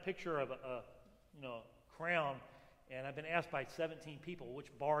find a picture of a crown, and I've been asked by 17 people, which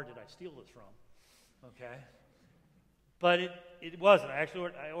bar did I steal this from? Okay. But it wasn't.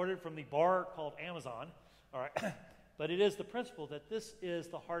 I ordered it from the bar called Amazon. All right. But it is the principle that this is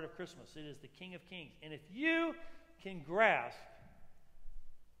the heart of Christmas. It is the King of Kings. And if you can grasp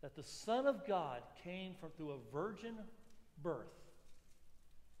that the Son of God came through a virgin birth,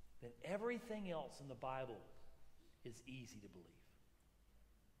 then everything else in the Bible is easy to believe.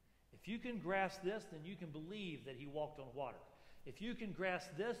 If you can grasp this, then you can believe that he walked on water. If you can grasp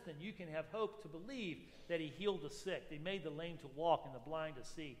this, then you can have hope to believe that he healed the sick, that he made the lame to walk and the blind to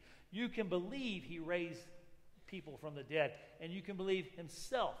see. You can believe he raised people from the dead, and you can believe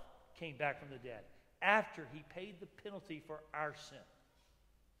himself came back from the dead after he paid the penalty for our sin.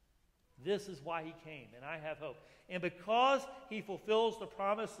 This is why he came, and I have hope. And because he fulfills the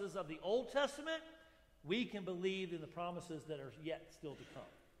promises of the Old Testament, we can believe in the promises that are yet still to come.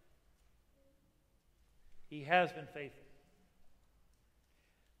 He has been faithful.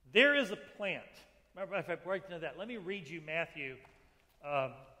 There is a plant. If I break into that, let me read you Matthew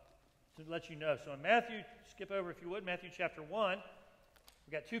to let you know. So in Matthew, skip over if you would, Matthew chapter 1.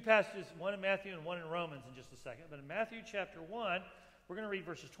 We've got two passages, one in Matthew and one in Romans in just a second. But in Matthew chapter 1, we're going to read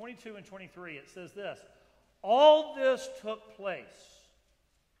verses 22 and 23. It says this: all this took place.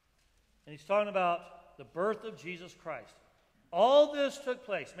 And he's talking about the birth of Jesus Christ. All this took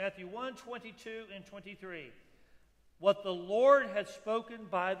place, Matthew 1, 22 and 23. What the Lord had spoken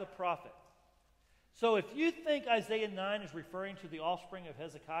by the prophet. So if you think Isaiah 9 is referring to the offspring of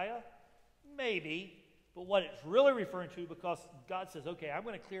Hezekiah, maybe. But what it's really referring to, because God says, okay, I'm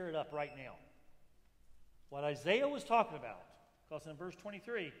going to clear it up right now. What Isaiah was talking about, because in verse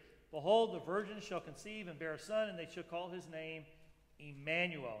 23, behold, the virgin shall conceive and bear a son, and they shall call his name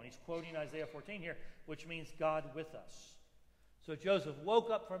Emmanuel. And he's quoting Isaiah 14 here, which means God with us. So Joseph woke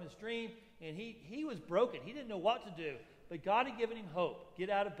up from his dream, and he was broken. He didn't know what to do, but God had given him hope.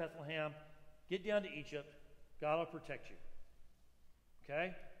 Get out of Bethlehem. Get down to Egypt. God will protect you.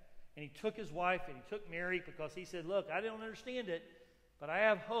 Okay? And he took his wife, and he took Mary, because he said, look, I don't understand it, but I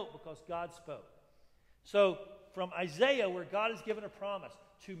have hope because God spoke. So from Isaiah, where God has given a promise,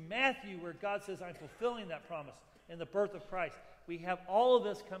 to Matthew, where God says, I'm fulfilling that promise in the birth of Christ, we have all of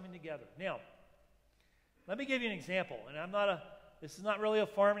this coming together. Now, let me give you an example, and this is not really a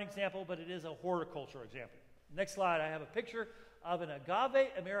farming example, but it is a horticulture example. Next slide, I have a picture of an agave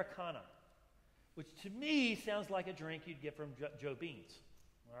americana, which to me sounds like a drink you'd get from Joe Beans,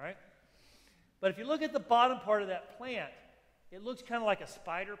 all right? But if you look at the bottom part of that plant, it looks kind of like a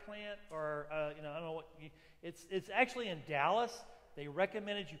spider plant, or, I don't know what, it's actually in Dallas. They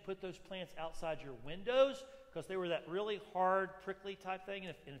recommended you put those plants outside your windows, because they were that really hard, prickly type thing,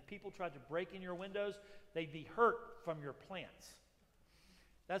 and if people tried to break in your windows, they'd be hurt from your plants.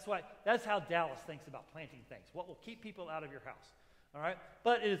 That's how Dallas thinks about planting things. What will keep people out of your house. All right?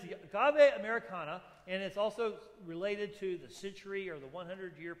 But it is the agave americana, and it's also related to the century or the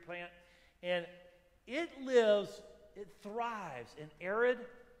 100-year plant. And it thrives in arid,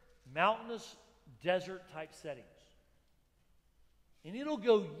 mountainous, desert-type settings. And it'll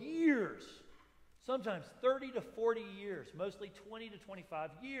go years, sometimes 30 to 40 years, mostly 20 to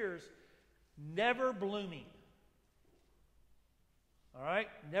 25 years, never blooming. All right?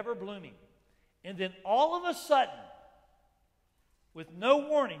 Never blooming. And then all of a sudden, with no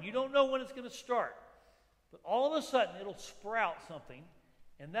warning, you don't know when it's going to start, but all of a sudden it'll sprout something,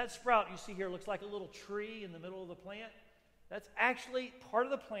 and that sprout you see here looks like a little tree in the middle of the plant. That's actually part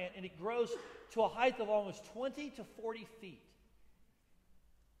of the plant, and it grows to a height of almost 20 to 40 feet,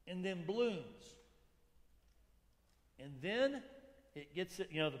 and then blooms. And then it gets,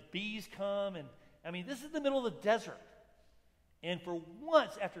 the bees come, and this is the middle of the desert. And for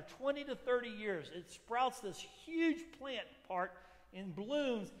once, after 20 to 30 years, it sprouts this huge plant part and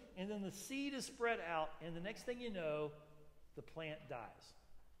blooms, and then the seed is spread out, and the next thing you know, the plant dies.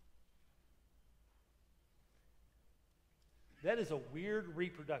 That is a weird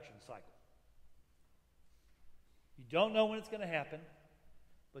reproduction cycle. You don't know when it's going to happen.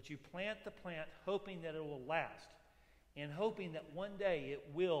 but you plant the plant hoping that it will last and hoping that one day it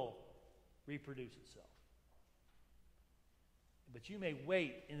will reproduce itself. But you may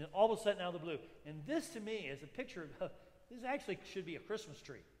wait, and then all of a sudden out of the blue. And this to me is a picture of, this actually should be a Christmas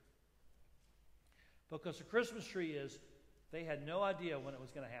tree. Because the Christmas tree is, they had no idea when it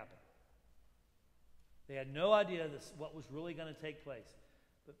was going to happen. They had no idea what was really going to take place.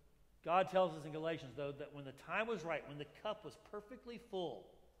 But God tells us in Galatians, though, that when the time was right, when the cup was perfectly full,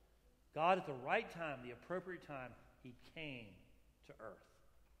 God at the right time, the appropriate time, He came to earth.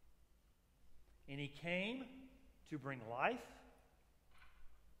 And He came to bring life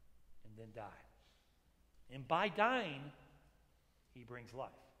and then die. And by dying, He brings life.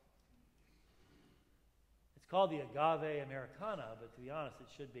 It's called the agave Americana, but to be honest, it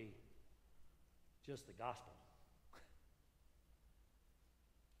should be just the gospel.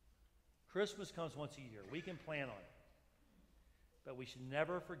 Christmas comes once a year. We can plan on it. But we should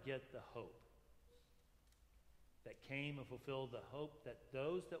never forget the hope that came and fulfilled the hope that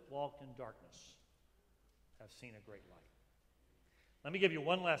those that walked in darkness have seen a great light. Let me give you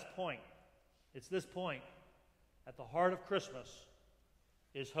one last point. It's this point. At the heart of Christmas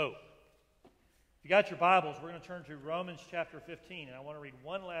is hope. If you got your Bibles, we're going to turn to Romans chapter 15, and I want to read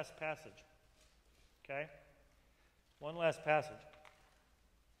one last passage. Okay? One last passage.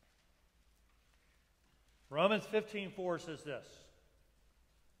 Romans 15:4 says this: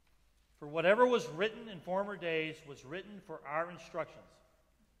 "For whatever was written in former days was written for our instructions."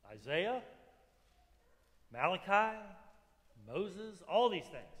 Isaiah, Malachi, Moses, all these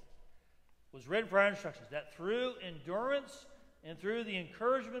things was written for our instructions, that through endurance and through the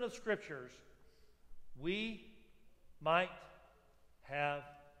encouragement of Scriptures, we might have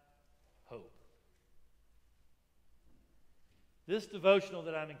hope. This devotional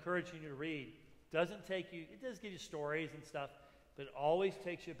that I'm encouraging you to read doesn't take you, it does give you stories and stuff, but it always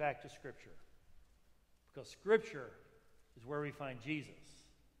takes you back to Scripture. Because Scripture is where we find Jesus.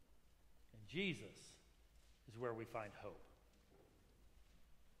 And Jesus is where we find hope.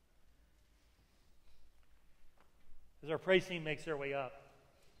 As our praise team makes their way up,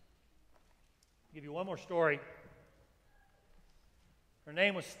 I'll give you one more story. Her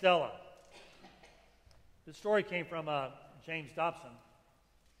name was Stella. This story came from James Dobson.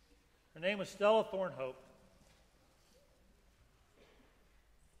 Her name was Stella Thornhope.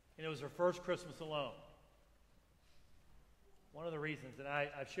 And it was her first Christmas alone. One of the reasons, and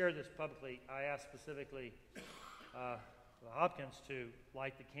I've shared this publicly, I asked specifically the Hopkins to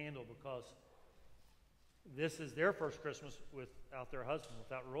light the candle because this is their first Christmas without their husband,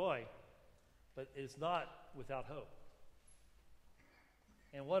 without Roy, but it's not without hope.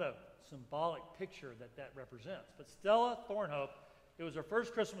 And what a symbolic picture that represents. But Stella Thornhope, it was her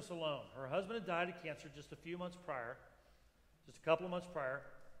first Christmas alone. Her husband had died of cancer just a few months prior, just a couple of months prior,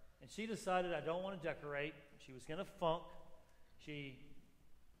 and she decided, I don't want to decorate. She was going to funk. She,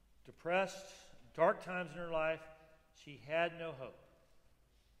 depressed, dark times in her life, she had no hope.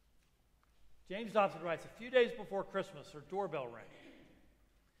 James Dobson writes, a few days before Christmas, her doorbell rang.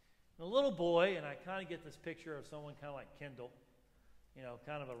 And a little boy, and I kind of get this picture of someone kind of like Kendall, you know,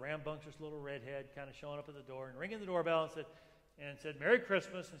 kind of a rambunctious little redhead, kind of showing up at the door and ringing the doorbell and said, Merry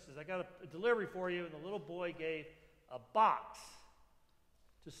Christmas, and says, I got a delivery for you. And the little boy gave a box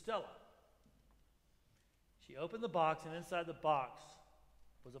to Stella. She opened the box, and inside the box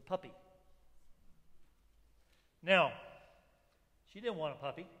was a puppy. Now, she didn't want a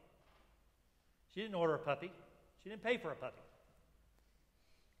puppy. She didn't order a puppy. She didn't pay for a puppy.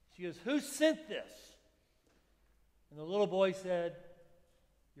 She goes, who sent this? And the little boy said,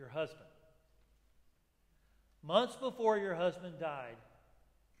 your husband. Months before your husband died,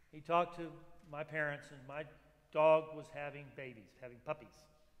 he talked to my parents, and my dog was having babies, having puppies.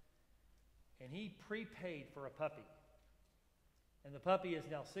 And he prepaid for a puppy. And the puppy is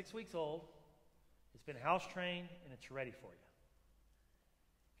now 6 weeks old. It's been house trained, and it's ready for you.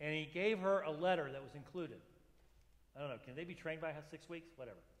 And he gave her a letter that was included. I don't know, can they be trained by 6 weeks?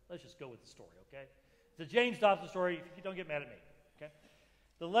 Whatever. Let's just go with the story, okay? It's a James Dobson story. If you don't get mad at me, okay?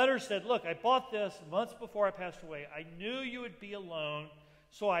 The letter said, look, I bought this months before I passed away. I knew you would be alone,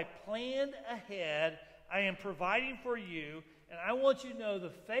 so I planned ahead. I am providing for you, and I want you to know the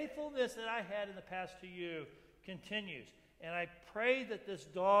faithfulness that I had in the past to you continues. And I pray that this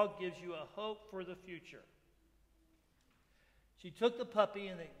dog gives you a hope for the future. She took the puppy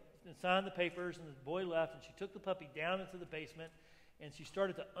and they signed the papers, and the boy left, and she took the puppy down into the basement, and she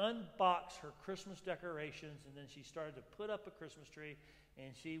started to unbox her Christmas decorations, and then she started to put up a Christmas tree,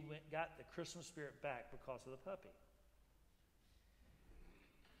 and she got the Christmas spirit back because of the puppy.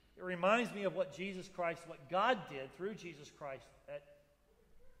 It reminds me of what Jesus Christ, what God did through Jesus Christ at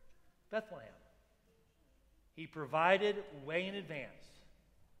Bethlehem. He provided way in advance.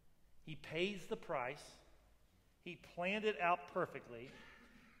 He pays the price. He planned it out perfectly.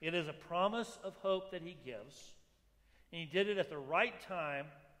 It is a promise of hope that he gives. And he did it at the right time.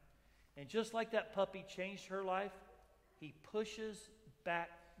 And just like that puppy changed her life, he pushes back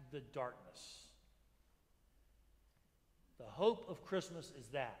the darkness. The hope of Christmas is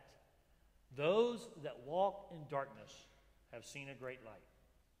that those that walk in darkness have seen a great light.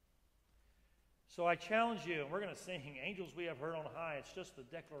 So I challenge you, and we're going to sing Angels We Have Heard on High. It's just the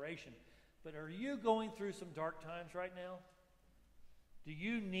declaration. But are you going through some dark times right now? Do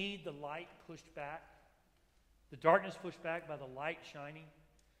you need the light pushed back? The darkness pushed back by the light shining?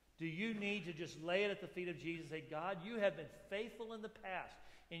 Do you need to just lay it at the feet of Jesus and say, God, you have been faithful in the past,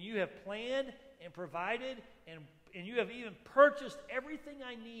 and you have planned and provided, and you have even purchased everything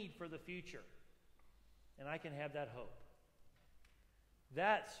I need for the future, and I can have that hope.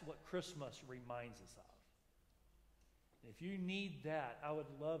 That's what Christmas reminds us of. If you need that, I would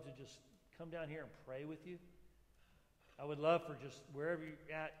love to just come down here and pray with you. I would love for just wherever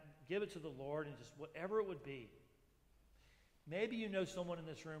you're at, give it to the Lord and just whatever it would be. Maybe you know someone in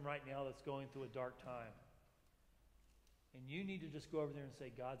this room right now that's going through a dark time. And you need to just go over there and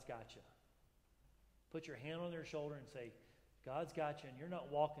say, God's got you. Put your hand on their shoulder and say, God's got you, and you're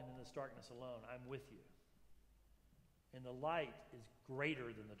not walking in this darkness alone. I'm with you. And the light is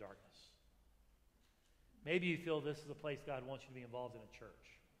greater than the darkness. Maybe you feel this is a place God wants you to be involved in a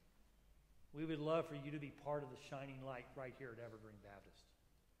church. We would love for you to be part of the shining light right here at Evergreen Baptist.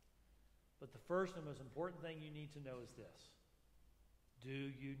 But the first and most important thing you need to know is this. Do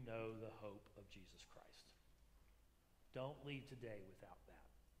you know the hope of Jesus Christ? Don't leave today without that.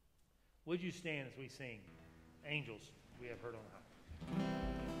 Would you stand as we sing, Angels We Have Heard on High?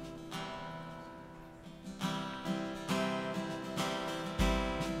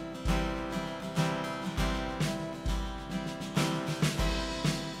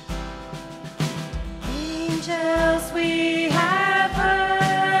 Angels